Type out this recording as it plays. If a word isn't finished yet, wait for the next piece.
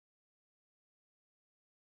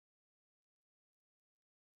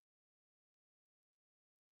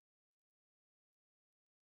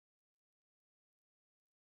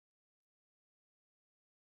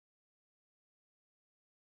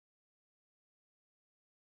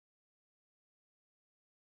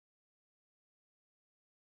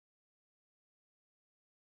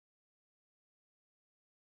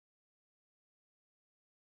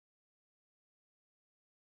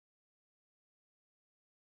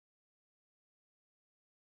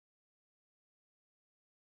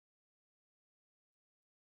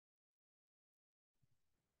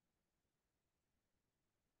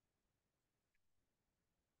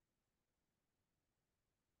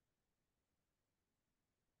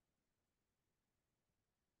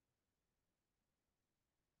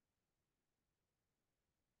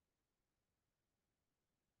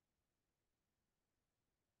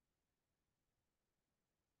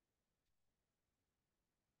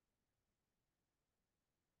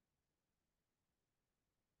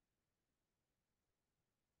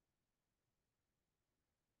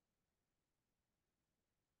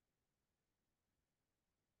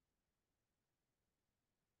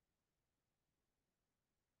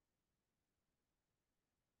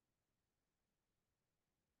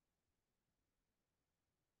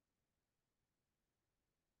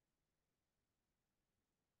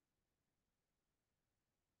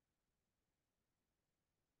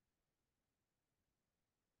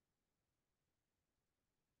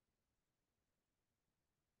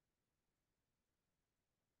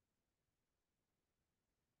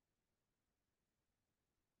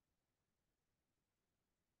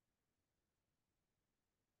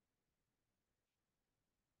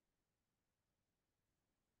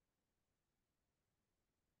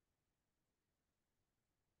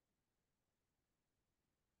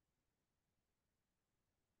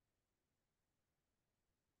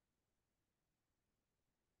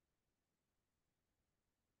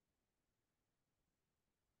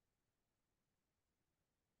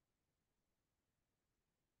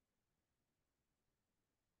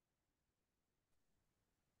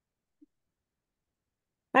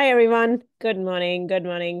Hi, everyone. Good morning. Good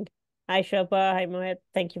morning. Hi, Shilpa. Hi, Mohit.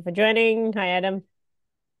 Thank you for joining. Hi, Adam.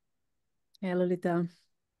 Hey, Lolita.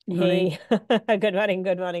 Good morning. Hey, good morning.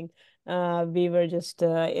 Good morning. We were just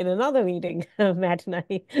in another meeting, Matt and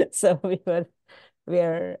I. So we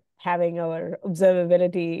are having our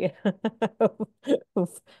observability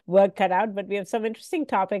work cut out, but we have some interesting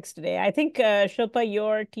topics today. I think Shilpa,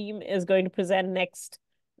 your team is going to present next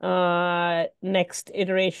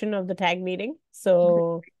iteration of the tag meeting.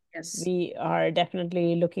 So Yes, we are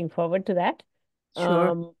definitely looking forward to that. sure.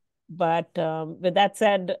 Um, but with that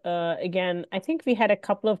said, again, I think we had a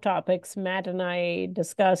couple of topics Matt and I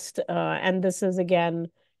discussed, and this is again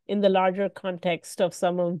in the larger context of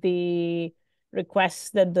some of the requests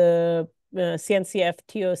that the CNCF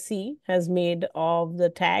TOC has made of the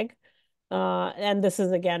tag. And this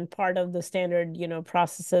is again part of the standard,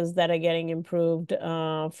 processes that are getting improved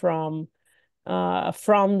from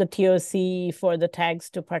the TOC for the tags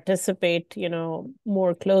to participate,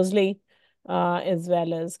 more closely, as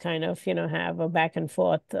well as kind of, have a back and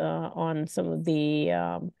forth on some of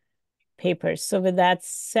the papers. So with that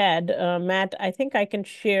said, Matt, I think I can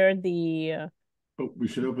share Oh, we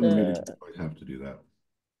should open the meeting. We the always have to do that.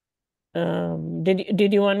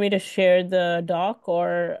 did you want me to share the doc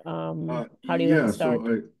or how do you want to Yeah, start?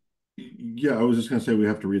 I was just gonna say we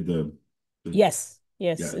have to read the Yes,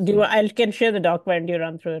 yes. yeah, so I can share the doc when you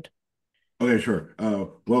run through it. okay, sure.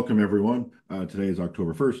 Welcome everyone. Today is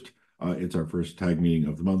October 1st. It's our first tag meeting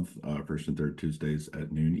of the month, first and third Tuesdays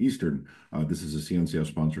at noon Eastern. This is a CNCF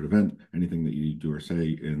sponsored event. Anything that you do or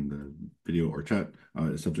say in the video or chat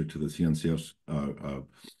is subject to the CNCF's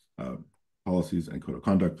policies and code of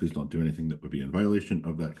conduct. Please don't do anything that would be in violation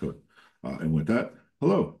of that code. And with that,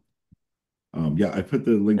 hello. Yeah, I put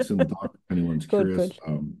the links in the doc if anyone's Cool, curious.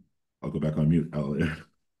 cool. I'll go back on mute.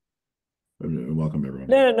 Welcome everyone.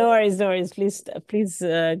 No, no, no worries, no worries. Please,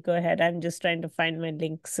 go ahead. I'm just trying to find my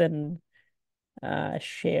links and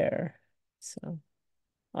share. So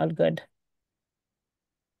all good.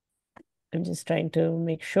 I'm just trying to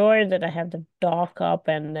make sure that I have the doc up,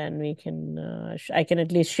 and then we can I can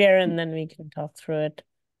at least share, and then we can talk through it.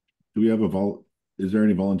 Do we have a Is there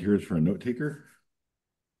any volunteers for a note taker?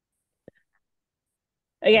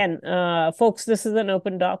 Again, folks, this is an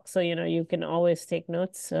open doc, so you can always take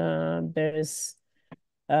notes. There's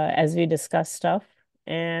as we discuss stuff.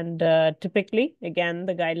 And typically, again,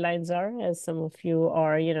 the guidelines are, as some of you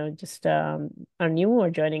are, just are new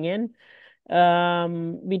or joining in.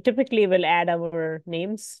 We typically will add our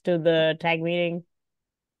names to the tag meeting.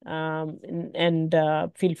 And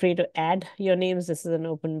feel free to add your names. This is an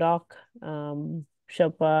open doc.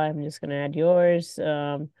 Shilpa, I'm just gonna add yours.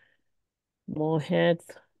 Mohit,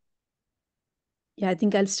 Yeah, I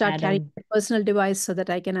think I'll start carrying Adam. my personal device so that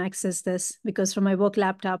I can access this because from my work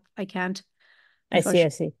laptop, I can't, I see, I unfortunately.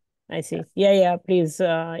 see, I see. Yeah, yeah, please,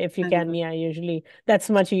 if you can, And, yeah, usually that's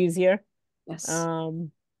much easier. yes.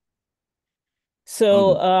 Um,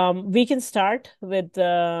 so Um, we can start with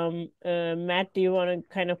Matt. Do you want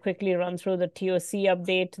to kind of quickly run through the TOC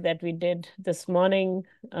update that we did this morning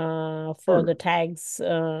for the sure. tags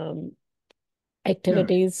Yeah.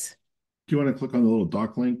 activities? Do you want to click on the little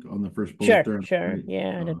doc link on the first bullet Sure, there? sure. Right.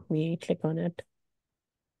 Yeah, let me click on it.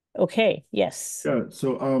 Okay, yes. Yeah.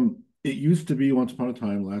 It used to be once upon a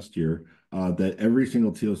time last year that every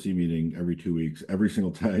single TLC meeting, every 2 weeks, every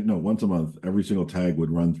single tag, no, once a month, every single tag would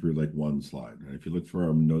run through like one slide. And if you look for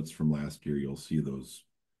our notes from last year, you'll see those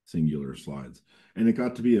singular slides. And it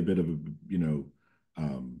got to be a bit of a, I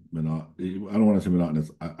don't want to say monotonous.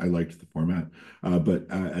 I liked the format, but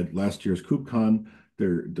at last year's KubeCon,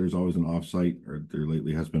 there's always an offsite, or there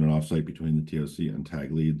lately has been an offsite between the TOC and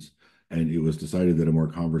tag leads, and it was decided that a more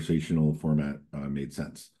conversational format made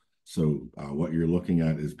sense. So what you're looking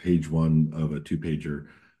at is page one of a two-pager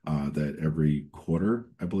that every quarter,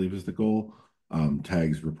 I believe, is the goal.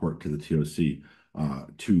 Tags report to the TOC,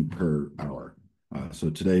 two per hour. So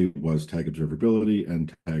today was tag observability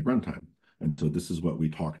and tag runtime. And so this is what we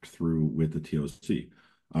talked through with the TOC.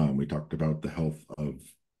 We talked about the health of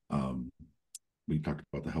um, the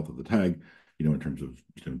tag, in terms of,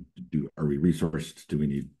 are we resourced? Do we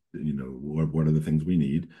need, what are the things we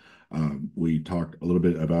need? We talked a little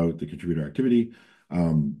bit about the contributor activity,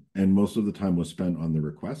 and most of the time was spent on the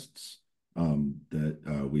requests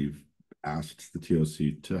that we've asked the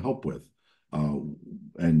TOC to help with.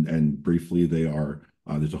 And briefly,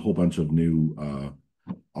 there's a whole bunch of new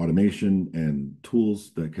automation and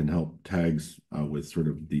tools that can help tags with sort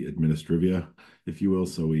of the administrivia, if you will.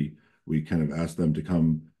 So we kind of asked them to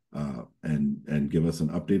come and give us an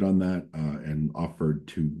update on that, and offered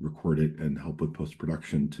to record it and help with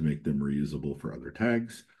post-production to make them reusable for other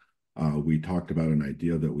tags. We talked about an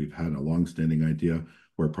idea that we've had, a longstanding idea,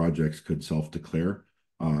 where projects could self-declare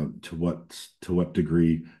to what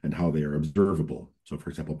degree and how they are observable. So, for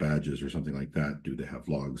example, badges or something like that. Do they have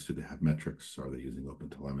logs? Do they have metrics? Are they using open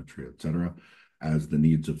telemetry, et cetera? As the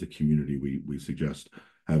needs of the community, we suggest,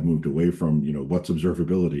 have moved away from, what's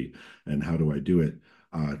observability and how do I do it,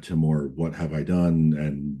 to more what have I done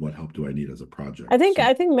and what help do I need as a project. I think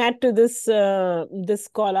Matt, to this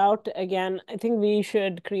call out again, I think we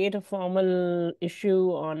should create a formal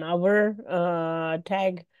issue on our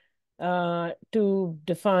tag to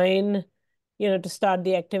define, to start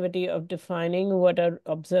the activity of defining what an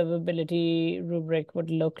observability rubric would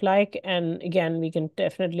look like. And again, we can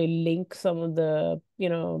definitely link some of the,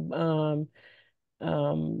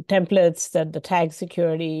 templates that the tag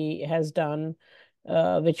security has done,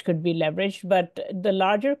 which could be leveraged. But the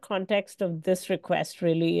larger context of this request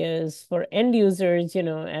really is for end users,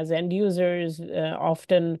 as end users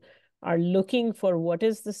often are looking for what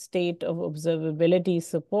is the state of observability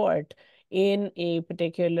support in a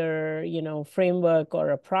particular, framework or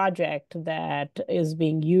a project that is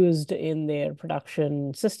being used in their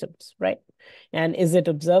production systems, right? And is it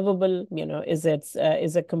observable? Is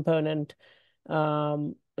a component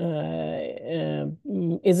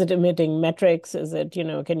is it emitting metrics? Is it,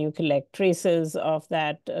 can you collect traces of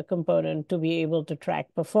that component to be able to track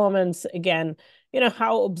performance? Again,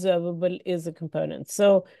 how observable is a component?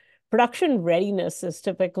 So production readiness is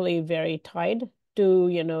typically very tied to,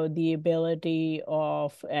 the ability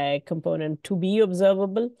of a component to be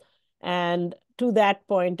observable. And to that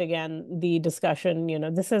point, again, the discussion,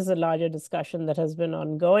 this is a larger discussion that has been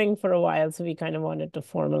ongoing for a while. So we kind of wanted to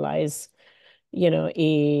formalize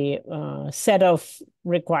a set of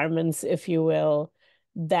requirements, if you will,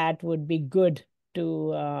 that would be good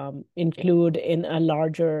to include in a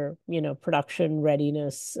larger, production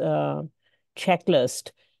readiness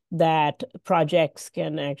checklist that projects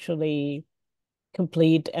can actually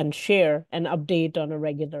complete and share and update on a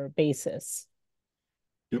regular basis.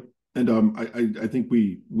 Yep. And I think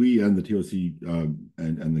we and the TOC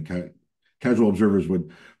and the casual observers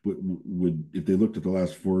would if they looked at the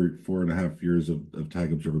last 4.5 years of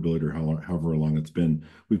tag observability, or however long it's been,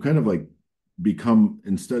 we've kind of like become,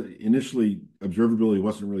 initially observability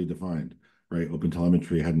wasn't really defined, right? Open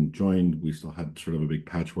telemetry hadn't joined. We still had sort of a big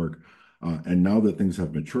patchwork. And now that things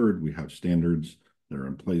have matured, we have standards that are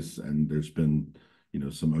in place, and there's been,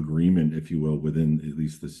 some agreement, if you will, within at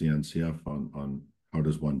least the CNCF on how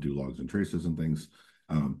does one do logs and traces and things.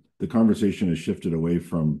 The conversation has shifted away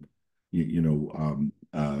from,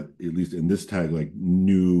 at least in this tag, like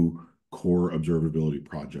new core observability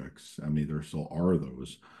projects. I mean, there still are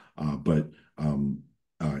those, but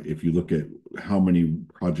if you look at how many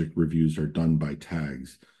project reviews are done by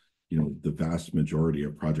tags, the vast majority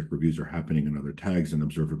of project reviews are happening in other tags, and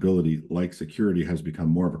observability, like security, has become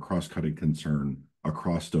more of a cross-cutting concern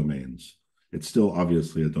across domains. It's still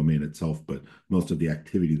obviously a domain itself, but most of the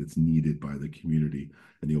activity that's needed by the community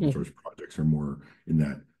and the open source projects are more in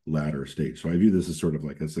that latter stage. So I view this as sort of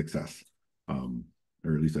like a success,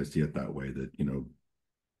 or at least I see it that way, that,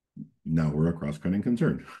 now we're a cross-cutting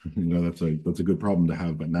concern. That's a good problem to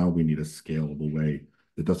have, but now we need a scalable way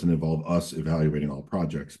that doesn't involve us evaluating all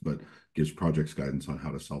projects, but gives projects guidance on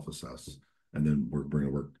how to self-assess. And then we're going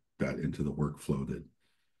to work that into the workflow that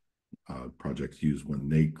projects use when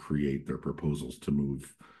they create their proposals to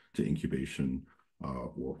move to incubation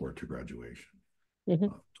or to graduation.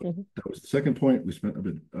 That was the second point. We spent a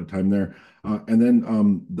bit of time there. And then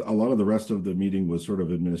a lot of the rest of the meeting was sort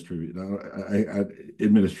of administrative,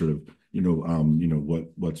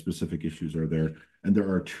 what specific issues are there. And there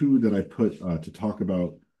are two that I put to talk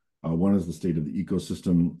about. One is the state of the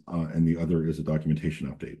ecosystem, and the other is a documentation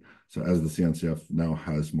update. So as the CNCF now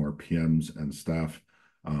has more PMs and staff,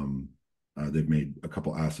 they've made a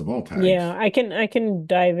couple asks of all tags. Yeah, I can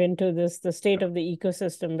dive into the state of the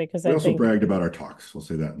ecosystem, because we also bragged about our talks. We'll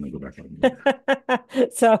say that and then go back on.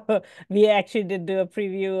 So we actually did do a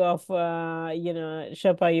preview of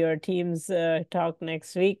Sherpa, your team's talk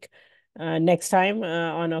next week. Next time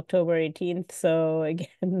on October 18th. So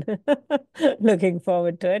again, looking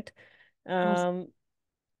forward to it. Awesome.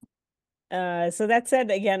 So that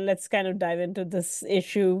said, again, let's kind of dive into this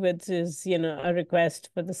issue, which is, a request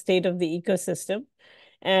for the state of the ecosystem.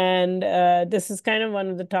 And this is kind of one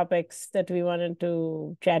of the topics that we wanted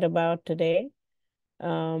to chat about today,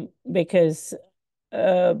 because,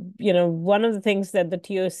 one of the things that the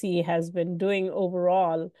TOC has been doing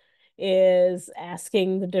overall is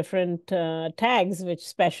asking the different tags which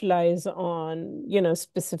specialize on,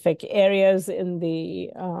 specific areas in the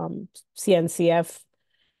CNCF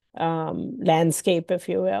landscape, if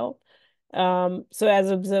you will, So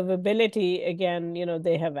as observability, again,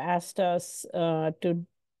 they have asked us to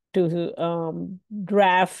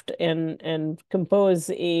draft and compose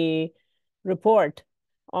a report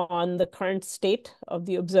on the current state of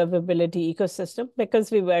the observability ecosystem,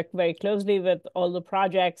 because we work very closely with all the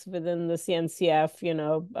projects within the CNCF,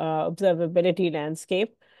 observability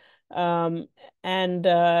landscape. And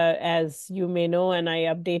as you may know, and I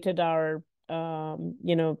updated our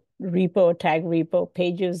tag repo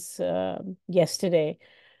pages yesterday,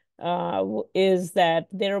 is that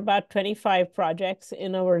there are about 25 projects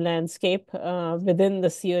in our landscape within the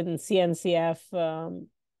CNCF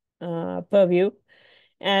purview.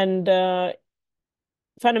 And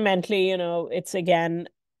fundamentally, it's again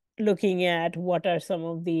looking at what are some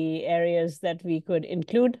of the areas that we could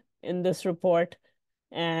include in this report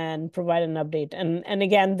and provide an update. And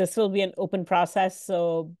again, this will be an open process.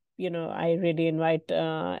 So, I really invite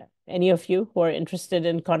any of you who are interested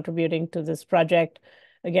in contributing to this project.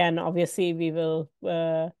 Again, obviously, we will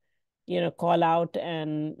call out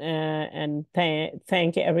and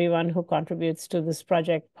thank everyone who contributes to this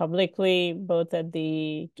project publicly, both at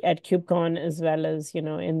KubeCon as well as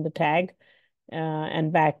in the tag,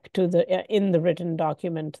 and back to in the written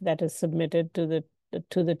document that is submitted to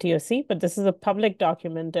the TOC. But this is a public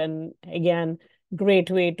document, and again,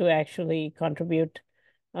 great way to actually contribute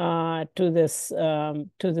to this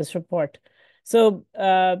report. So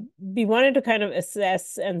we wanted to kind of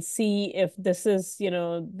assess and see if this is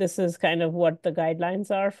kind of what the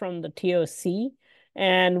guidelines are from the TOC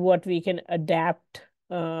and what we can adapt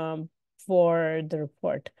for the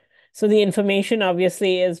report. So the information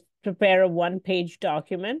obviously is prepare a one-page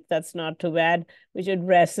document, that's not too bad, which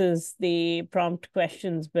addresses the prompt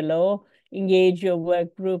questions below. Engage your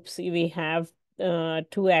work groups. We have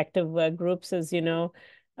 2 active work groups, as you know,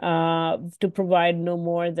 to provide no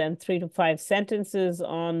more than 3 to 5 sentences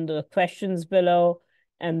on the questions below.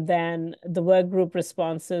 And then the work group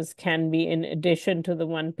responses can be in addition to the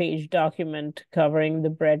one-page document covering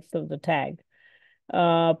the breadth of the tag.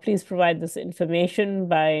 Please provide this information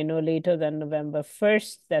by no later than November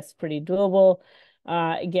 1st. That's pretty doable.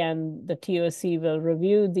 Again, the TOC will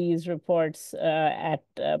review these reports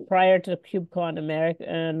prior to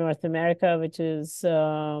KubeCon North America, which is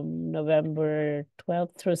November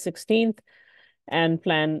 12th through 16th, and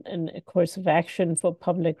plan a course of action for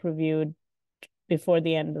public review before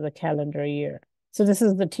the end of the calendar year. So this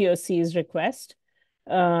is the TOC's request.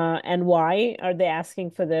 And why are they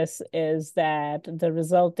asking for this is that the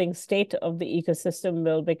resulting state of the ecosystem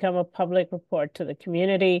will become a public report to the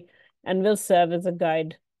community and will serve as a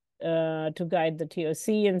guide to guide the TOC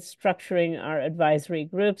in structuring our advisory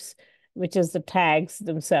groups, which is the tags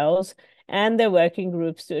themselves, and their working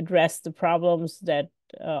groups to address the problems that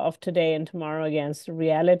of today and tomorrow against the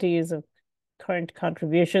realities of current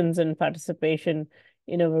contributions and participation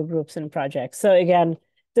in our groups and projects. So again,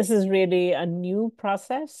 this is really a new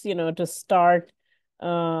process, to start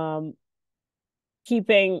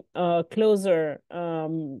keeping a closer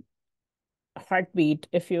heartbeat,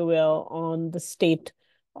 if you will, on the state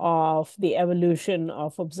of the evolution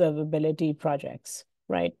of observability projects,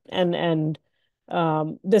 right? And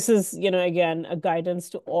this is, again, a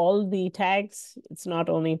guidance to all the tags. It's not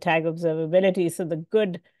only tag observability. So the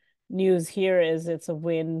good news here is it's a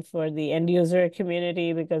win for the end user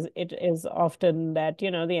community, because it is often that,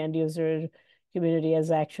 the end user community is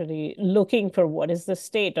actually looking for what is the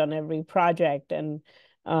state on every project, and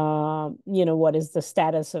what is the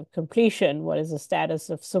status of completion, what is the status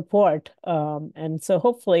of support, and so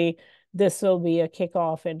hopefully this will be a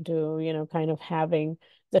kickoff into kind of having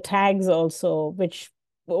the tags also, which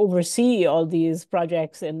oversee all these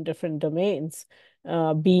projects in different domains,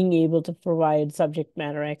 being able to provide subject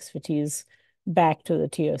matter expertise back to the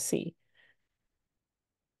TOC.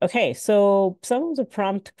 Okay, so some of the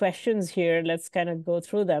prompt questions here, let's kind of go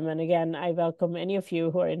through them. And again, I welcome any of you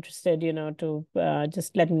who are interested, to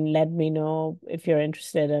just let me know if you're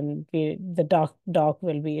interested. And the doc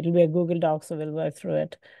it'll be a Google Doc, so we'll work through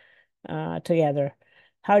it together.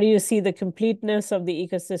 How do you see the completeness of the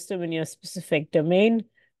ecosystem in your specific domain?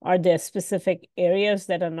 Are there specific areas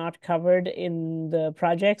that are not covered in the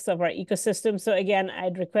projects of our ecosystem? So again,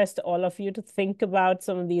 I'd request all of you to think about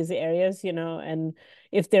some of these areas, and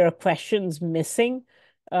if there are questions missing,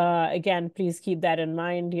 again, please keep that in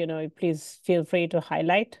mind. Please feel free to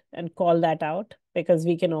highlight and call that out, because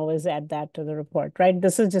we can always add that to the report, right?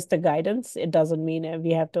 This is just a guidance. It doesn't mean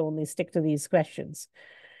we have to only stick to these questions.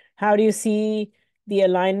 How do you see the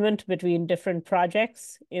alignment between different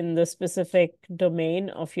projects in the specific domain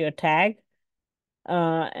of your tag?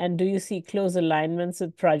 And do you see close alignments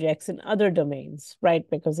with projects in other domains, right?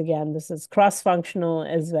 Because again, this is cross-functional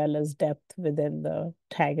as well as depth within the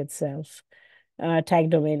tag itself, tag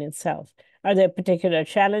domain itself. Are there particular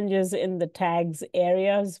challenges in the tags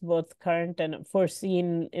areas, both current and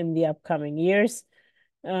foreseen in the upcoming years?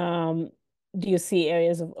 Do you see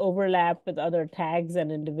areas of overlap with other tags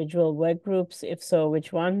and individual work groups? If so,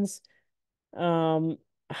 which ones?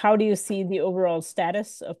 How do you see the overall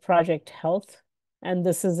status of project health? And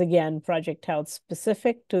this is, again, project health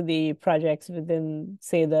specific to the projects within,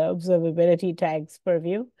 say, the observability tags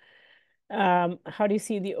purview. How do you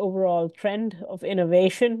see the overall trend of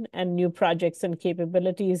innovation and new projects and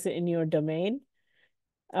capabilities in your domain?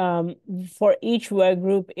 For each work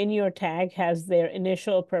group in your tag, has their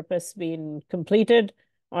initial purpose been completed?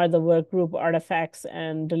 Are the work group artifacts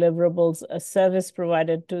and deliverables a service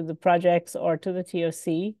provided to the projects or to the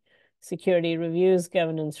TOC? Security reviews,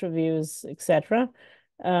 governance reviews, etc.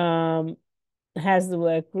 Has the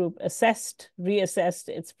work group reassessed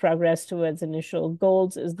its progress towards initial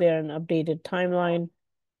goals? Is there an updated timeline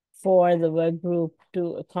for the work group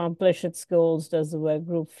to accomplish its goals? Does the work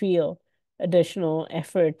group feel additional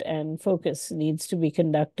effort and focus needs to be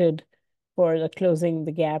conducted for the closing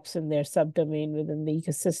the gaps in their subdomain within the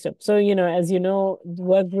ecosystem? So, as you know,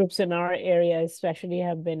 work groups in our area especially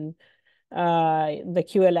have been the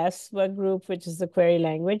QLS work group, which is the query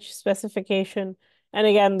language specification. And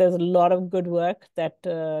again, there's a lot of good work that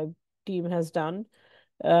team has done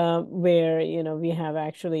where, we have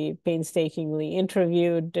actually painstakingly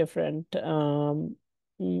interviewed different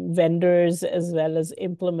vendors as well as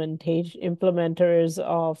implementers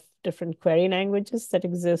of different query languages that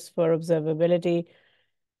exist for observability,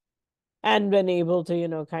 and been able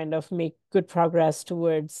to, kind of make good progress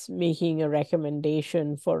towards making a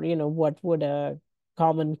recommendation for, what would a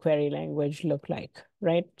common query language look like,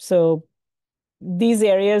 right? So these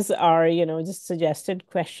areas are, just suggested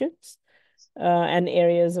questions and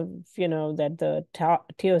areas of, that the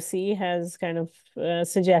TOC has kind of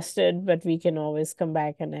suggested, but we can always come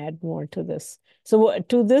back and add more to this. So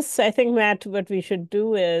to this, I think, Matt, what we should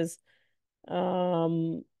do is,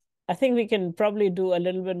 I think we can probably do a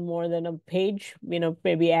little bit more than a page,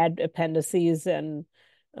 maybe add appendices and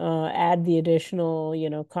add the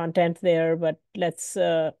additional, content there, but let's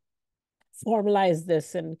formalize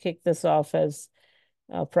this and kick this off as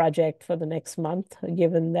project for the next month,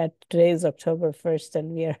 given that today is October 1st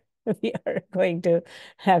and we are going to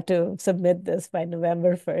have to submit this by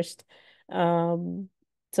November 1st.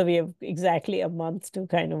 So we have exactly a month to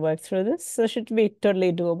kind of work through this. So it should be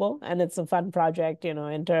totally doable. And it's a fun project,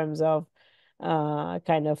 in terms of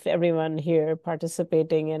kind of everyone here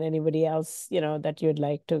participating and anybody else, that you'd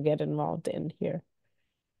like to get involved in here.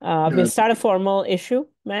 We'll start a formal issue,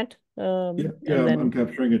 Matt. Yeah, and then I'm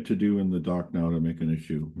capturing it to do in the doc now to make an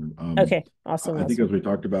issue. okay, awesome. I think as we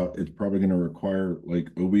talked about, it's probably going to require like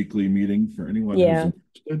a weekly meeting for anyone who's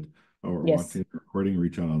interested or watching the recording.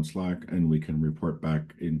 Reach out on Slack, and we can report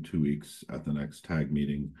back in 2 weeks at the next tag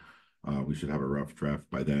meeting. We should have a rough draft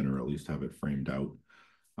by then, or at least have it framed out.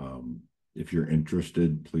 If you're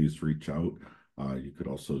interested, please reach out. You could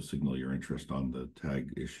also signal your interest on the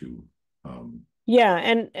tag issue. Yeah,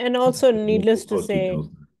 and also needless to say, details.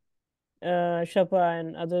 Shapa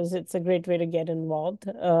and others, it's a great way to get involved.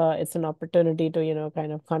 It's an opportunity to,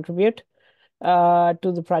 kind of contribute to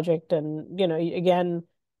the project. And, again,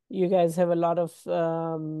 you guys have a lot of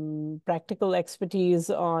practical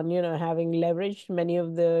expertise on, having leveraged many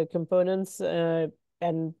of the components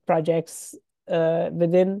and projects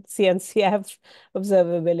within CNCF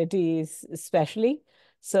observability especially.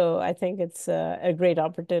 So I think it's a great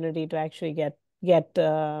opportunity to actually get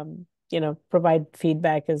provide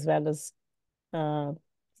feedback as well as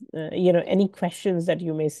any questions that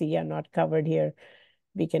you may see are not covered here.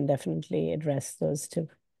 We can definitely address those too.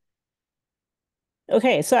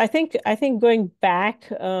 Okay, so I think going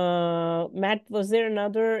back, Matt, was there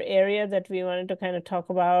another area that we wanted to kind of talk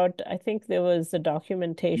about? I think there was the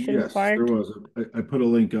documentation part. Yes, there was. I put a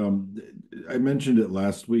link. I mentioned it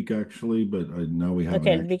last week actually, but now we have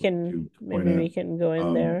okay. an We can maybe we can go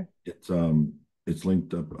in there. It's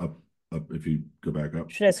linked up if you go back up.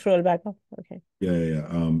 Should I scroll back up? Okay. Yeah.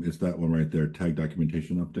 It's that one right there. Tag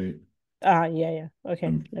documentation update. Yeah.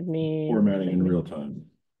 Okay. Let me formatting in real time.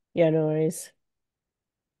 Yeah, no worries.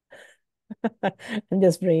 I'm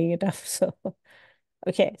just bringing it up. So,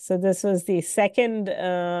 okay. So this was the second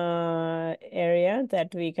area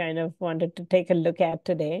that we kind of wanted to take a look at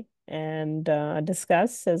today and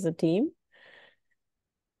discuss as a team.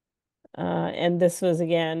 And this was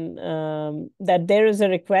again that there is a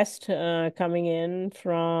request coming in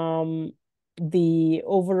from the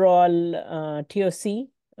overall TOC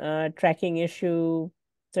tracking issue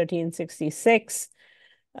 1366,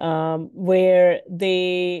 where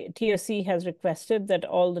the TOC has requested that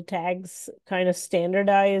all the tags kind of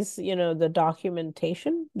standardize, the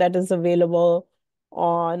documentation that is available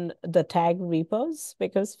on the tag repos,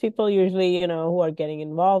 because people usually, who are getting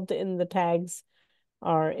involved in the tags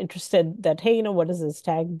are interested that, hey, what does this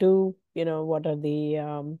tag do? What are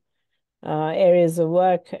the areas of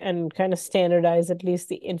work, and kind of standardize at least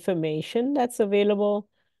the information that's available.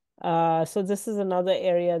 So this is another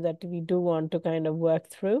area that we do want to kind of work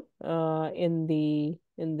through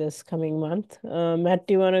in this coming month. Matt,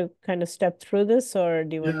 do you want to kind of step through this, or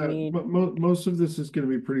do you want Yeah, me? most of this is going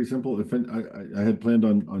to be pretty simple. If I had planned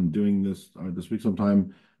on doing this week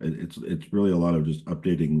sometime, it's really a lot of just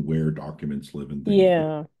updating where documents live and things. But if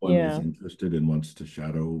Yeah, one is yeah. interested and wants to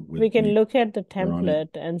shadow We with can me look at the there on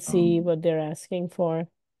it. template and see what they're asking for.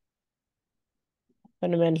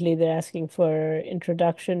 Fundamentally, they're asking for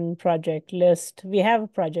introduction, project list. We have a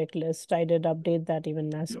project list. I did update that even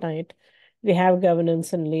last Yep. night. We have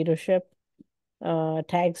governance and leadership,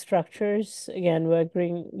 tag structures, again,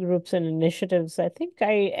 groups and initiatives. I think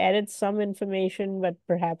I added some information, but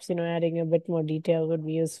perhaps, adding a bit more detail would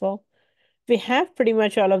be useful. We have pretty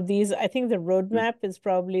much all of these. I think the roadmap is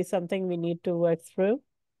probably something we need to work through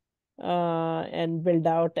and build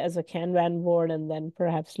out as a Kanban board, and then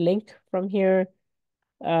perhaps link from here,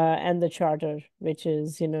 and the charter, which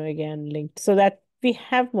is, again, linked. So that we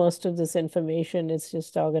have most of this information. It's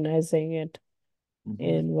just organizing it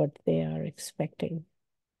in what they are expecting.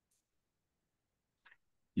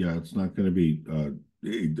 Yeah, it's not going to be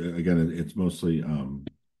again, it's mostly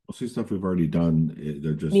stuff we've already done.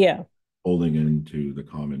 They're just Yeah. folding into the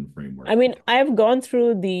common framework. I mean, I've gone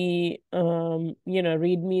through the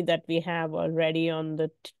README that we have already on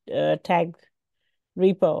the tag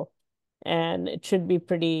repo, and it should be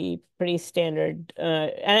pretty standard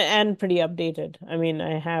and pretty updated. I mean,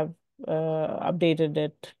 I have updated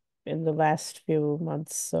it in the last few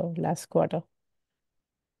months, so last quarter.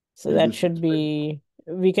 So Yeah, that should be,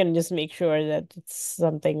 we can just make sure that it's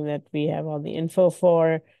something that we have all the info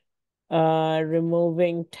for.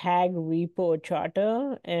 Removing tag repo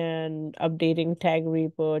charter and updating tag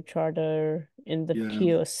repo charter in the yeah.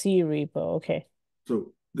 TOC repo. Okay.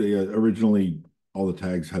 So they originally all the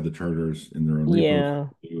tags had the charters in their own repo, Yeah.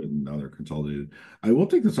 and now they're consolidated. I will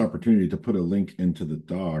take this opportunity to put a link into the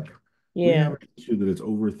doc. We have Yeah. an issue that is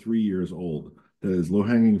over 3 years old. That is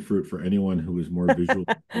low-hanging fruit for anyone who is more visually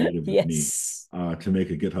creative than me, Yes. to make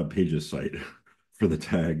a GitHub Pages site for the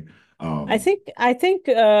tag. I think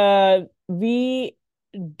we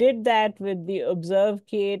did that with the Observe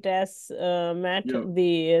KTS, Matt, Yeah.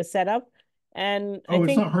 the setup. And I Oh, it's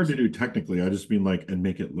think, not hard to do technically. I just mean like, and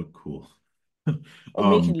make it look cool. or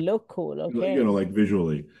make it Um, look cool. Okay. like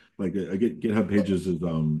visually, like GitHub Pages is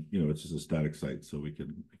it's just a static site, so we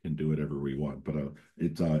can do whatever we want. But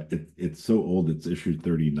it's so old. It's issue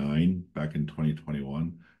 39 back in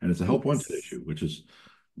 2021, and it's a help wanted Yes. issue, which is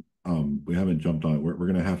we haven't jumped on it. We're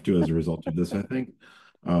going to have to as a result of this, I think.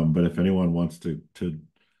 But if anyone wants to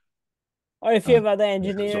Or if you have other have some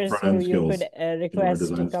engineers front who end you could skills, or request to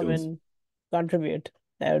design come skills. and contribute,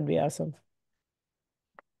 that would be awesome.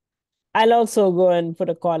 I'll also go and put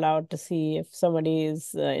a call out to see if somebody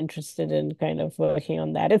is interested in kind of working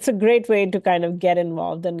on that. It's a great way to kind of get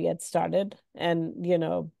involved and get started, and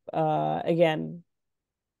again,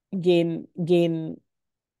 gain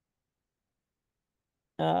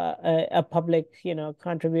a public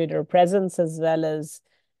contributor presence, as well as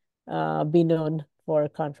be known for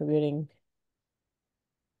contributing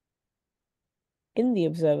in the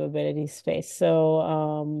observability space.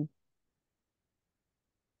 So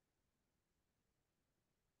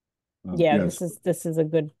yeah, Yes. this is a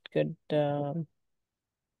good And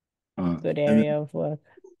area of work.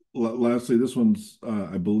 lastly, this one's,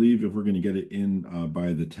 I believe if we're going to get it in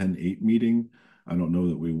by the 10/8 meeting, I don't know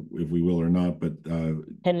that if we will or not, but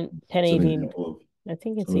 10/18. example of I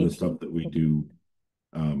think it's some of the 18. stuff that we do.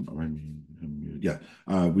 Yeah,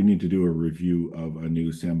 we need to do a review of a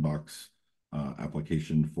new Sandbox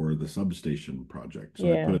application for the Substation project. So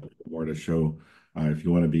I Yeah. put it more to show if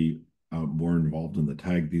you want to be more involved in the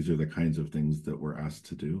tag, these are the kinds of things that we're asked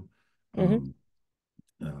to do. Mm-hmm.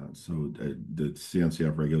 So the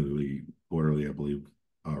CNCF regularly, quarterly, I believe,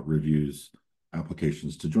 reviews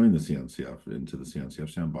applications to join the CNCF into the CNCF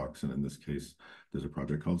Sandbox. And in this case, there's a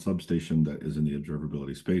project called Substation that is in the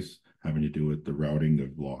observability space, having to do with the routing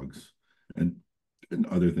of logs and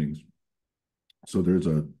other things. So there's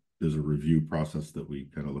a review process that we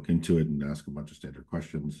kind of look into it and ask a bunch of standard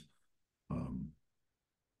questions.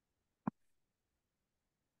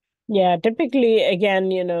 Yeah, typically, again,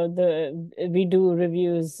 we do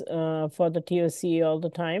reviews for the TOC all the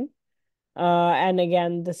time. And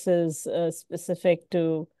again, this is specific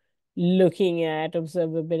to looking at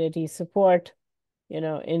observability support,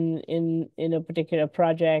 in a particular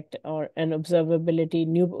project or an new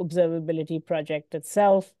observability project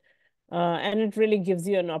itself. And it really gives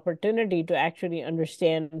you an opportunity to actually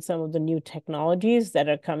understand some of the new technologies that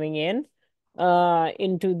are coming in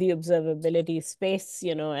into the observability space,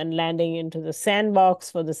 and landing into the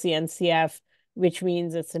sandbox for the CNCF, which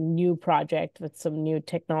means it's a new project with some new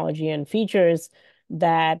technology and features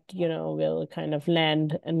that, will kind of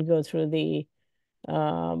land and go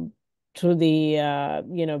um, through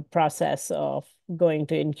the process of going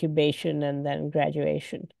to incubation and then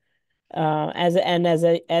graduation.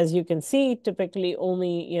 As you can see, typically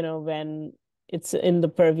only, when it's in the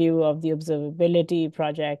purview of the observability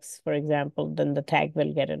projects, for example, then the tag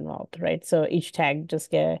will get involved, right? So each tag just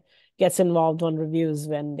gets involved on reviews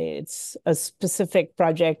when it's a specific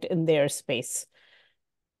project in their space.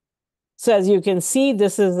 So as you can see,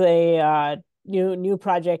 this is a new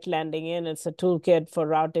project landing in. It's a toolkit for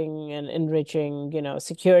routing and enriching,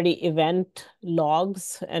 security event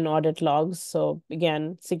logs and audit logs. So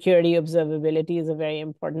again, security observability is a very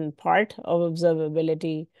important part of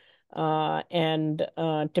observability. And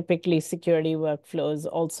typically security workflows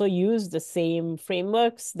also use the same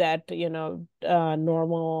frameworks that,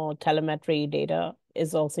 normal telemetry data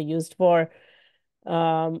is also used for.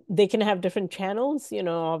 They can have different channels,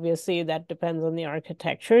 obviously that depends on the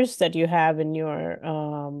architectures that you have in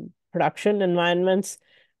your production environments.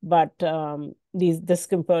 But this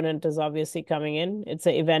component is obviously coming in. It's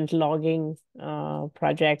an event logging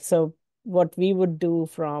project. So what we would do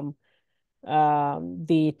from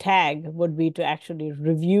the tag would be to actually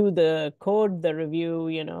review the code,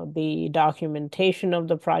 the documentation of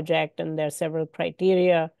the project, and there are several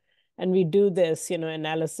criteria. And we do this,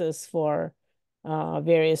 analysis for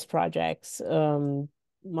various projects on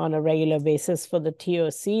a regular basis for the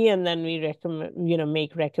TOC, and then we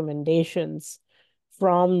make recommendations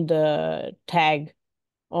from the tag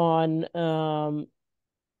on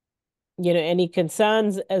any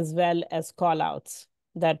concerns as well as call outs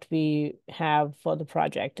that we have for the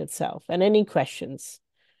project itself and any questions.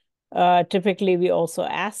 Typically, we also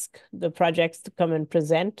ask the projects to come and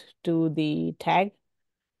present to the tag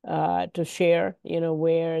to share,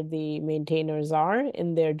 where the maintainers are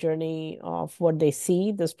in their journey of what they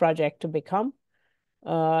see this project to become,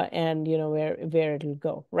 and where it'll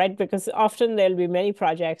go, right? Because often there'll be many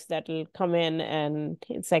projects that will come in and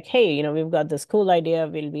it's like, hey, we've got this cool idea,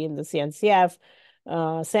 we'll be in the CNCF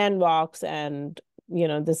sandbox, and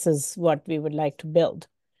this is what we would like to build.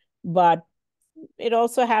 But it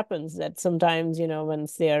also happens that sometimes,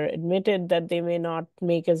 once they are admitted that they may not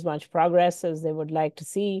make as much progress as they would like to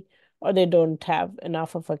see, or they don't have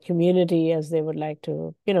enough of a community as they would like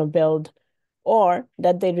to, build, or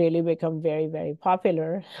that they really become very, very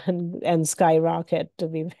popular and skyrocket to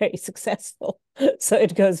be very successful. So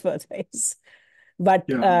it goes both ways. But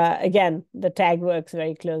again, the tag works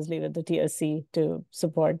very closely with the TOC to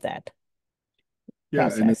support that And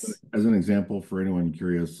process. as an example, for anyone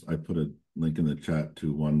curious, I put a link in the chat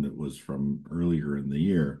to one that was from earlier in the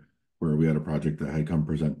year where we had a project that had come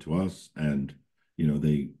present to us, and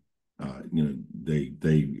they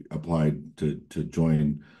applied to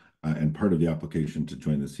join, and part of the application to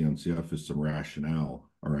join the CNCF is some rationale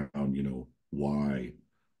around why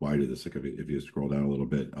do this. Like if you scroll down a little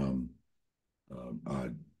bit,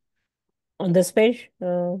 On this page,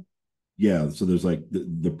 yeah, so there's like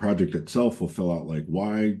the project itself will fill out like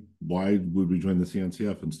why would we join the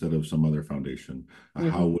CNCF instead of some other foundation?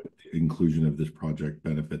 How would the inclusion of this project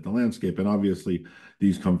benefit the landscape? And obviously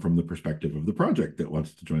these come from the perspective of the project that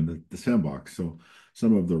wants to join the sandbox. So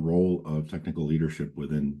some of the role of technical leadership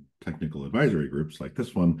within technical advisory groups like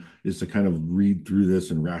this one is to kind of read through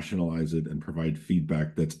this and rationalize it and provide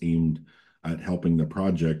feedback that's aimed at helping the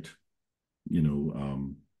project,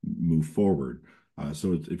 move forward.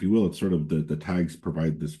 So if you will, it's sort of the tags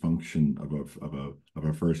provide this function of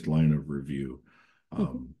a first line of review.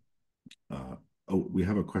 Oh, we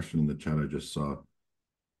have a question in the chat I just saw.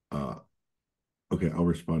 Okay, I'll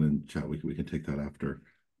respond in chat. We can take that after.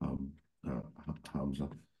 Hamza.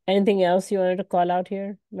 Anything else you wanted to call out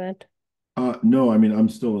here, Matt? No, I mean, I'm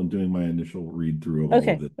still doing my initial read through of all of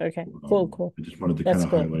it. Okay, cool. I just wanted to kind That's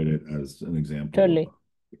of cool. highlight it as an example Totally.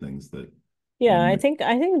 of things that Yeah, I think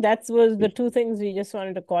that was the two things we just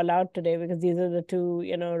wanted to call out today, because these are the two,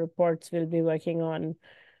 reports we'll be working on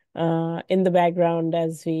in the background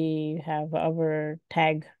as we have our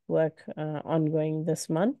tag work ongoing this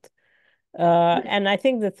month. And I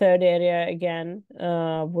think the third area again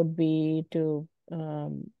would be to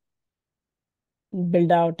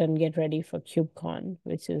build out and get ready for KubeCon,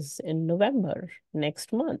 which is in November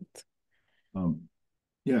next month.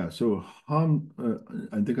 Yeah, so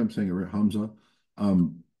I think I'm saying it right, Hamza,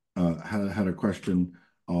 had a question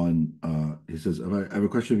on, he says, I have a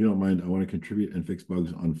question if you don't mind. I want to contribute and fix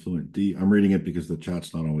bugs on FluentD. I'm reading it because the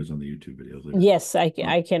chat's not always on the YouTube videos later. Yes, I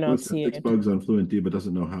cannot Wants to see fix it. bugs on FluentD, but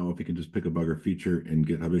doesn't know how, if he can just pick a bug or feature in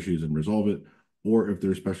GitHub issues and resolve it, or if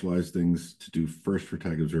there's specialized things to do first for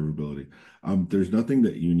tag observability. There's nothing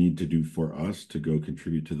that you need to do for us to go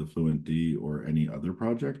contribute to the FluentD or any other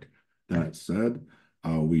project. That said,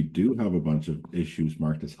 we do have a bunch of issues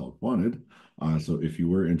marked as help wanted. So if you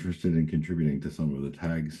were interested in contributing to some of the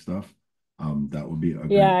tag stuff, that would be a Yeah,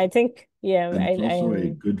 great. I think, yeah, And it's I also a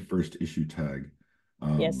am. good first issue tag.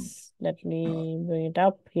 Yes, let Uh, me bring it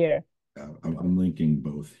up here. I'm linking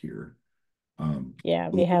both here. Yeah,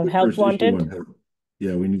 The we have help first issue wanted. one has,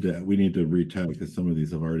 yeah, we need to retag because some of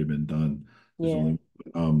these have already been done. There's Yeah. only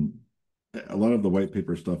a lot of the white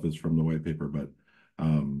paper stuff is from the white paper, but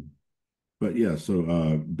yeah,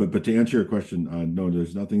 so but to answer your question, no,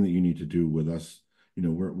 there's nothing that you need to do with us. You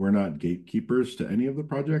know, we're not gatekeepers to any of the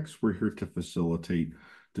projects. We're here to facilitate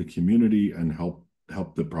the community and help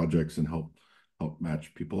the projects and help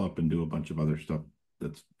match people up and do a bunch of other stuff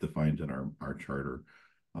that's defined in our charter.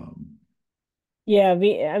 Um, Yeah,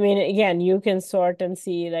 I mean, again, you can sort and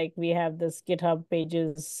see like we have this GitHub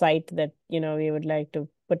Pages site that, we would like to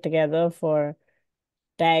put together for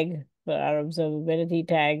tag, for our observability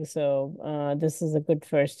tag. So this is a good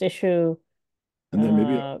first issue. And then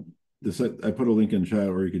maybe Uh, I put a link in chat,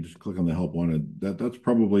 or you could just click on the help wanted. That's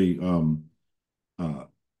probably if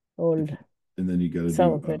old, you, and then you got to some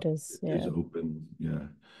do of it is, is yeah. open, yeah.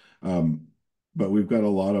 Um, but we've got a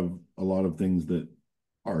lot of things that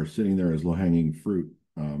are sitting there as low hanging fruit,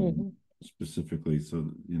 Mhm. specifically,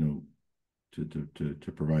 so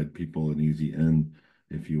to provide people an easy end,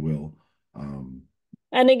 if you will.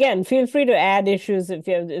 And again, feel free to add issues if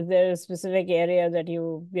there's a specific area that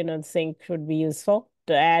think should be useful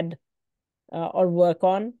to add or work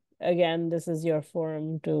on. Again, this is your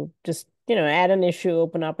forum to just, add an issue,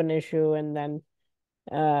 open up an issue, and then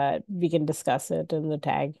we can discuss it in the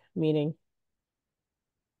tag meeting.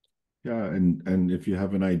 Yeah, and if you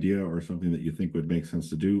have an idea or something that you think would make sense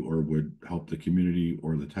to do or would help the community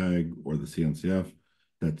or the tag or the CNCF,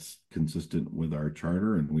 that's consistent with our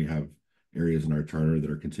charter, and we have areas in our charter that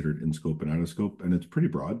are considered in scope and out of scope, and it's pretty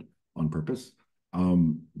broad on purpose.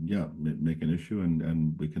 Yeah, make an issue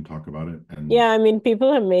and we can talk about it. And Yeah, I mean,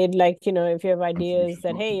 people have made like, if you have ideas contributions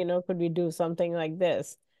that, hey, welcome. could we do something like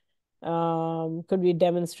this? Could we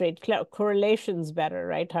demonstrate correlations better,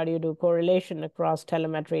 right? How do you do correlation across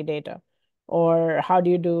telemetry data? Or how do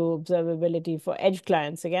you do observability for edge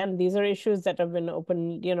clients? Again, these are issues that have been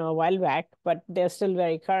open, a while back, but they're still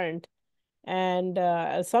very current. And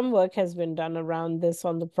some work has been done around this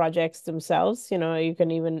on the projects themselves. You can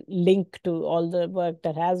even link to all the work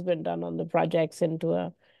that has been done on the projects into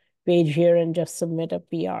a page here and just submit a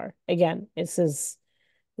PR. Again, this is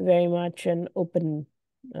very much an open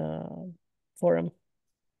uh, forum.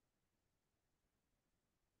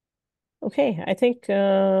 Okay, I think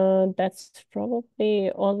that's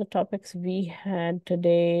probably all the topics we had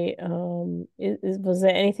today. Was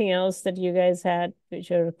there anything else that you guys had,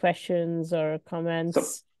 which are questions or So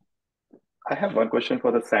comments? I have one question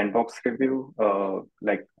for the Sandbox review.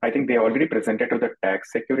 Like I think they already presented to the tag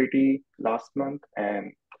security last month,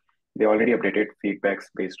 and they already updated feedbacks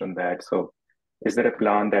based on that. So is there a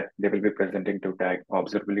plan that they will be presenting to tag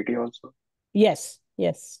observability also? Yes,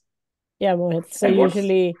 yes. Yeah, Mohit. So And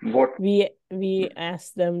usually what we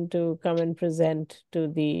ask them to come and present to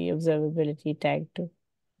the observability tag too.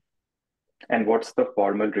 and what's the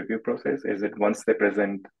formal review process? Is it once they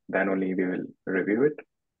present, then only we will review it?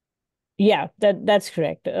 Yeah, that's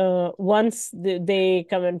correct. Once they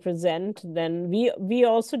come and present, then we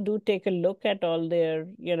also do take a look at all their,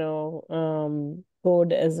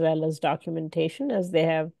 code as well as documentation as they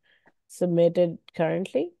have submitted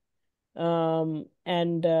currently.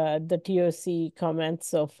 And the TOC comments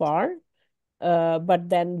so far. But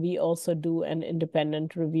then we also do an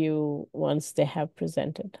independent review once they have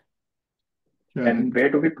presented. Yeah, And and where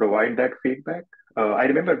do we provide that feedback? I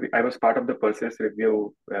remember I was part of the process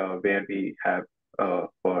review where we have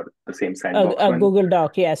for the same Sandbox A one. Google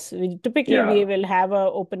Doc, yes. Typically, we Yeah. will have a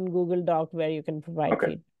open Google Doc where you can provide Okay.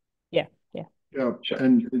 feedback. Yeah, yeah. yeah, Sure.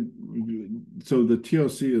 so the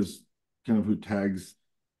TLC is kind of who tags,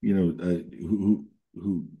 who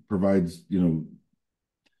provides,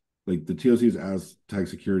 like the TLC is as tag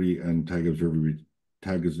security and tag observability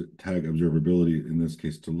TAG Observability, in this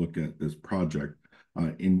case, to look at this project.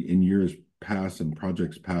 In years past and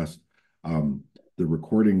projects past, the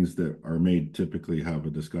recordings that are made typically have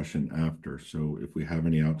a discussion after. So if we have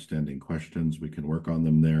any outstanding questions, we can work on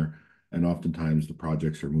them there. And oftentimes the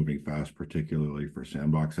projects are moving fast, particularly for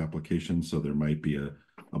Sandbox applications. So there might be a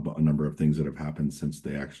number of things that have happened since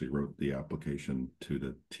they actually wrote the application to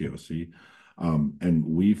the TOC. And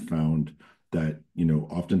we found that,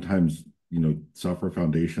 oftentimes, software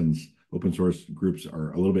foundations, open source groups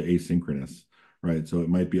are a little bit asynchronous, right? So it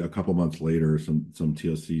might be a couple months later, some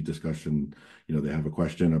TLC discussion, they have a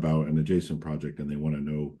question about an adjacent project and they want to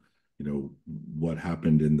know, what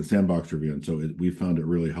happened in the Sandbox review. And so we found it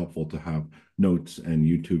really helpful to have notes and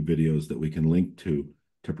YouTube videos that we can link to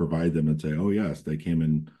provide them and say, oh yes, they came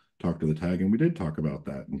and talked to the tag and we did talk about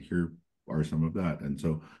that. And here are some of that. And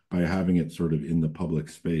so by having it sort of in the public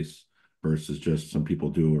space versus just some people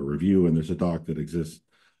do a review and there's a doc that exists,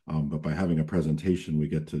 but by having a presentation, we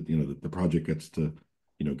get to, the project gets to,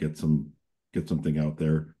 get something out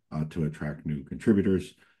there to attract new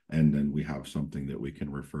contributors. And then we have something that we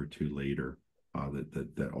can refer to later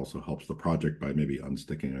that also helps the project by maybe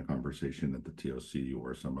unsticking a conversation at the TOC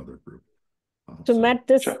or some other group. So Matt,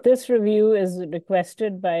 this review is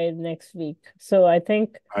requested by next week. So I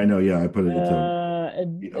think I know, yeah, I put it into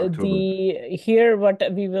October. Here what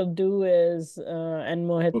we will do is, and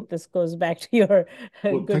Mohit, this goes back to your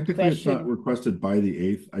good technically question. It's not requested by the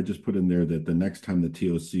 8th. I just put in there that the next time the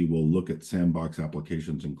TOC will look at Sandbox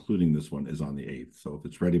applications, including this one, is on the 8th. So if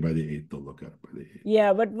it's ready by the 8th, they'll look at it by the 8th.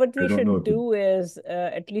 Yeah, but what we should do is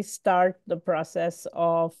at least start the process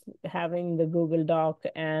of having the Google Doc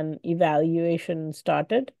and evaluation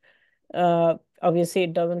started. Obviously,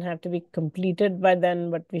 it doesn't have to be completed by then,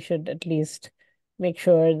 but we should at least make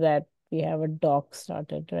sure that we have a doc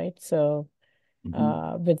started, right? So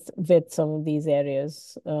with some of these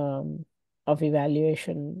areas of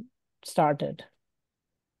evaluation started.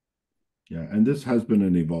 Yeah, and this has been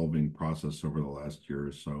an evolving process over the last year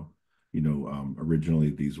or so.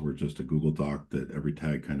 Originally these were just a Google Doc that every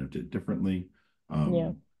tag kind of did differently.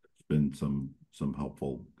 There's been some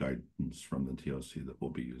helpful guidance from the TOC that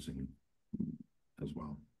we'll be using as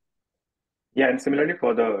well. Yeah, and similarly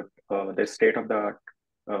for the state of the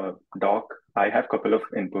doc, I have a couple of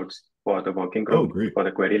inputs for the working group for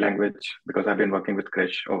the query language, because I've been working with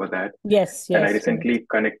Krish over that. Yes. And I recently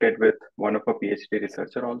connected with one of a PhD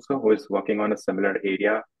researcher also who is working on a similar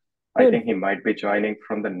area. Good. I think he might be joining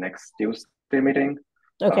from the next Tuesday meeting.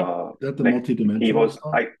 Okay. Is that the multi-dimensional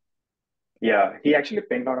stuff? Yeah, he actually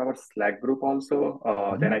pinged on our Slack group also.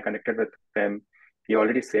 Then I connected with him. He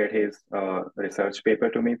already shared his research paper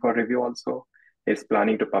to me for review also. He's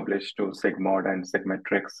planning to publish to Sigmod and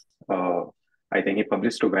Sigmetrics. I think he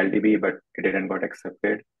published to ValDB, but it didn't got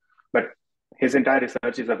accepted. But his entire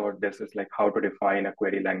research is about this, is like how to define a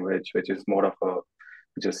query language, which is more of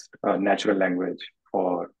just a natural language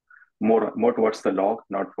for more towards the log,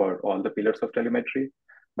 not for all the pillars of telemetry,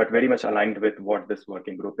 but very much aligned with what this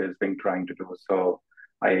working group is being trying to do. So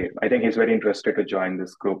I think he's very interested to join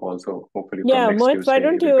this group also, hopefully. Yeah, from next Mohit, Tuesday, why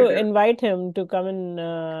don't you invite him to come and...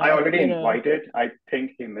 I already invited. I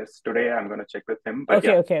think he missed today. I'm going to check with him. But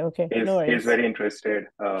okay. He's very interested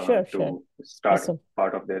to start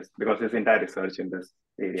part of this, because his entire research in this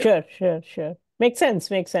area. Sure. Makes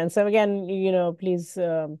sense. So again, please...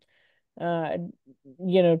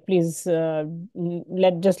 please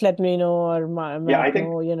let me know, or Matt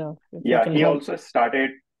know,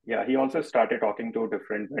 he also started talking to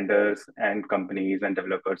different vendors and companies and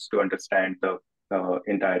developers to understand the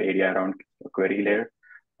entire area around query layer.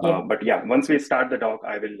 But once we start the doc,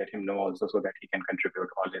 I will let him know also, so that he can contribute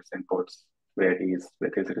all his inputs where he's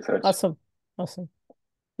with his research. Awesome.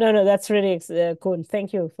 No, that's really cool.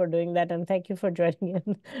 Thank you for doing that, and thank you for joining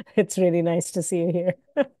in. It's really nice to see you here.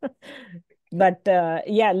 But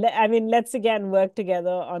let's again work together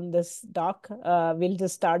on this doc. We'll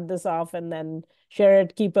just start this off and then share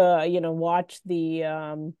it. Keep watch the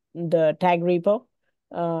tag repo,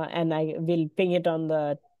 and I will ping it on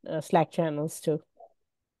the Slack channels too.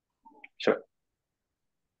 Sure.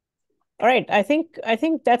 All right, I think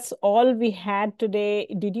that's all we had today.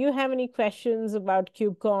 Did you have any questions about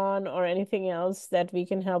KubeCon or anything else that we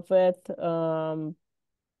can help with?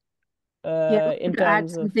 In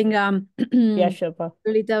terms of something, Shilpa.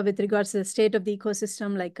 Lita, with regards to the state of the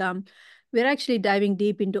ecosystem, we're actually diving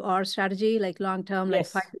deep into our strategy, long term,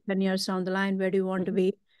 5 to 10 years down the line. Where do you want to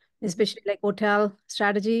be, especially hotel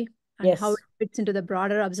strategy and how it fits into the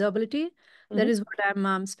broader observability? That is what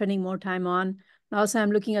I'm spending more time on. Also,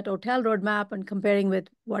 I'm looking at hotel roadmap and comparing with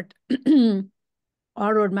what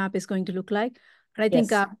our roadmap is going to look like. And I think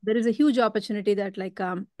there is a huge opportunity that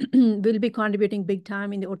we'll be contributing big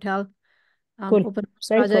time in the hotel Cool. open source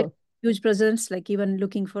Very project. cool. Huge presence, like even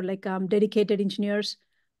looking for dedicated engineers,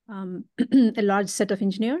 a large set of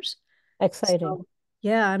engineers. Exciting. So,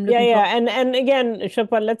 yeah, I'm looking forward. And again,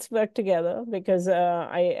 Shilpa, let's work together, because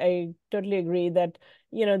I totally agree that,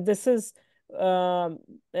 this is an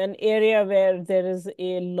area where there is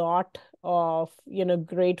a lot of,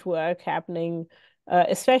 great work happening,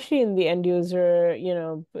 especially in the end user,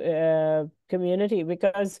 community,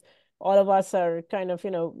 because all of us are kind of,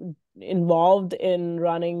 involved in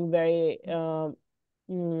running very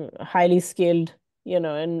highly skilled,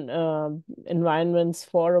 environments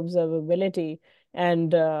for observability.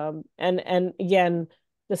 And again,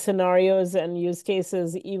 the scenarios and use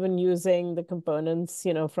cases, even using the components,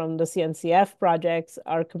 from the CNCF projects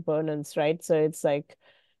are components, right? So it's like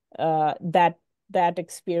that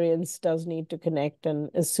experience does need to connect and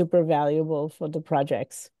is super valuable for the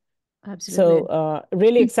projects. Absolutely. So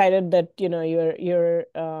really excited that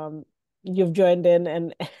you've joined in,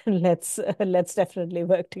 and let's definitely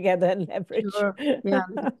work together and leverage. Sure. Yeah.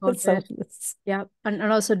 Yeah.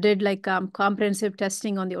 And also did comprehensive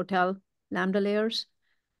testing on the hotel Lambda layers,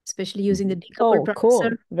 especially using the decoupled processor. Cool.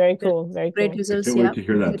 Very cool. Very great cool. users. I can't wait to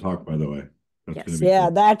hear that talk, by the way. That's yes. going to be cool.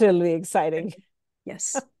 cool. That will be exciting.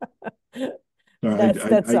 Yes.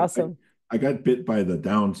 That's awesome. I got bit by the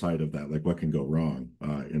downside of that, like what can go wrong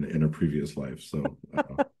in a previous life. So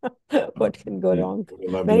what can go wrong?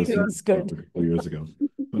 Many things good. A couple years ago.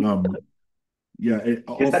 But yeah,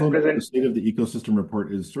 also the state of the ecosystem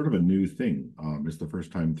report is sort of a new thing. It's the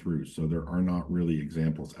first time through, so there are not really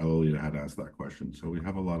examples. Elliot had asked that question, so we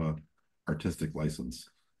have a lot of artistic license.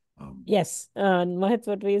 Yes, Mohit,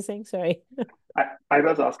 what were you saying? Sorry. I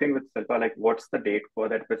was asking with Silpa, like, what's the date for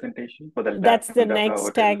that presentation? That's the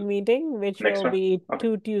next TAG meeting, which will be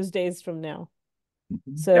 2 Tuesdays from now.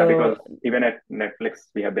 So yeah, because even at Netflix,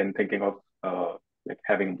 we have been thinking of like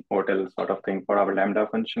having hotel sort of thing for our Lambda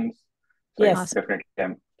functions. So yes, definitely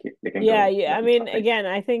I'm looking yeah. to I mean, something. again,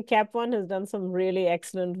 I think Cap1 has done some really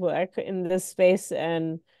excellent work in this space,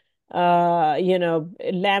 and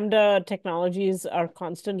Lambda technologies are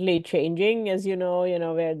constantly changing, as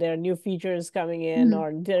where there are new features coming in,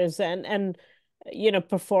 or there's and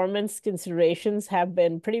performance considerations have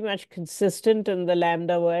been pretty much consistent in the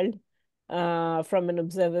Lambda world, from an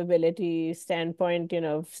observability standpoint,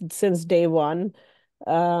 since day one.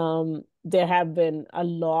 There have been a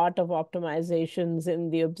lot of optimizations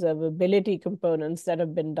in the observability components that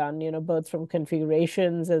have been done, both from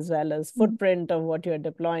configurations as well as footprint of what you're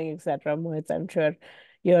deploying, etc. Mohit, I'm sure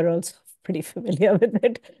you're also pretty familiar with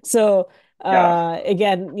it. So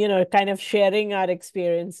again, kind of sharing our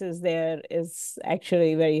experiences there is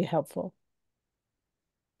actually very helpful.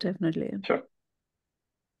 Definitely. Sure.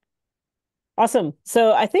 Awesome.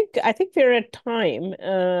 So I think we're at time.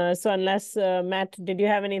 So unless Matt, did you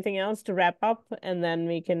have anything else to wrap up, and then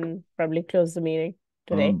we can probably close the meeting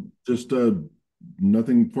today? Just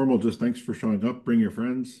nothing formal. Just thanks for showing up. Bring your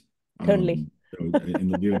friends. Totally.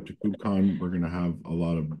 In the lead up to KubeCon, we're going to have a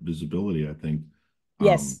lot of visibility, I think.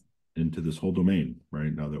 Yes. Into this whole domain,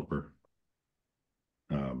 right? Now that we're,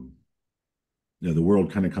 the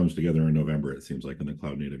world kind of comes together in November, it seems like, in the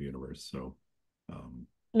cloud native universe. So.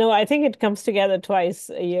 No, I think it comes together twice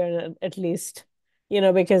a year at least,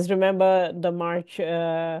 because remember the March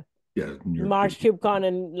March KubeCon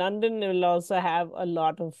in London will also have a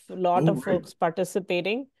lot of folks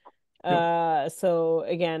participating. So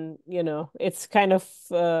again, it's kind of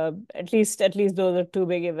at least those are two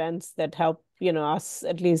big events that help, us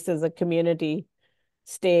at least as a community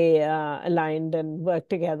stay aligned and work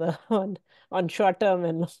together on short-term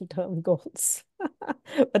and long-term goals.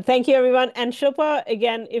 But thank you, everyone. And Shilpa,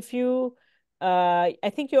 again, if you,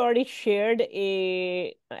 I think you already shared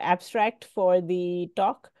a abstract for the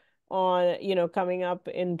talk on, coming up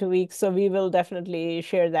in 2 weeks. So we will definitely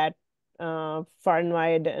share that far and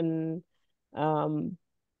wide. And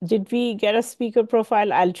did we get a speaker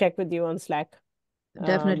profile? I'll check with you on Slack.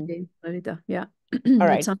 Definitely, Lalita. Yeah. All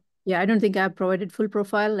right. Yeah, I don't think I've provided full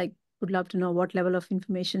profile. Would love to know what level of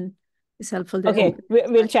information is helpful there. Okay,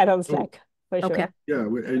 we'll chat on Slack for sure. Okay. Yeah,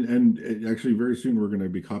 and actually very soon we're going to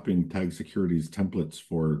be copying TAG Security's templates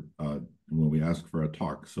for when we ask for a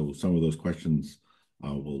talk. So some of those questions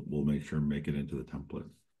we'll make sure make it into the template.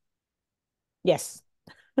 Yes.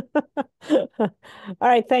 All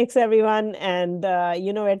right, thanks everyone, and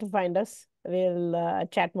you know where to find us. We'll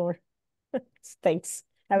chat more. Thanks.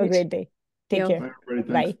 Have a great day. Take care. Bye,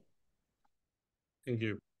 everybody. Thanks. Bye. Thank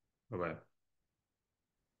you. Bye-bye.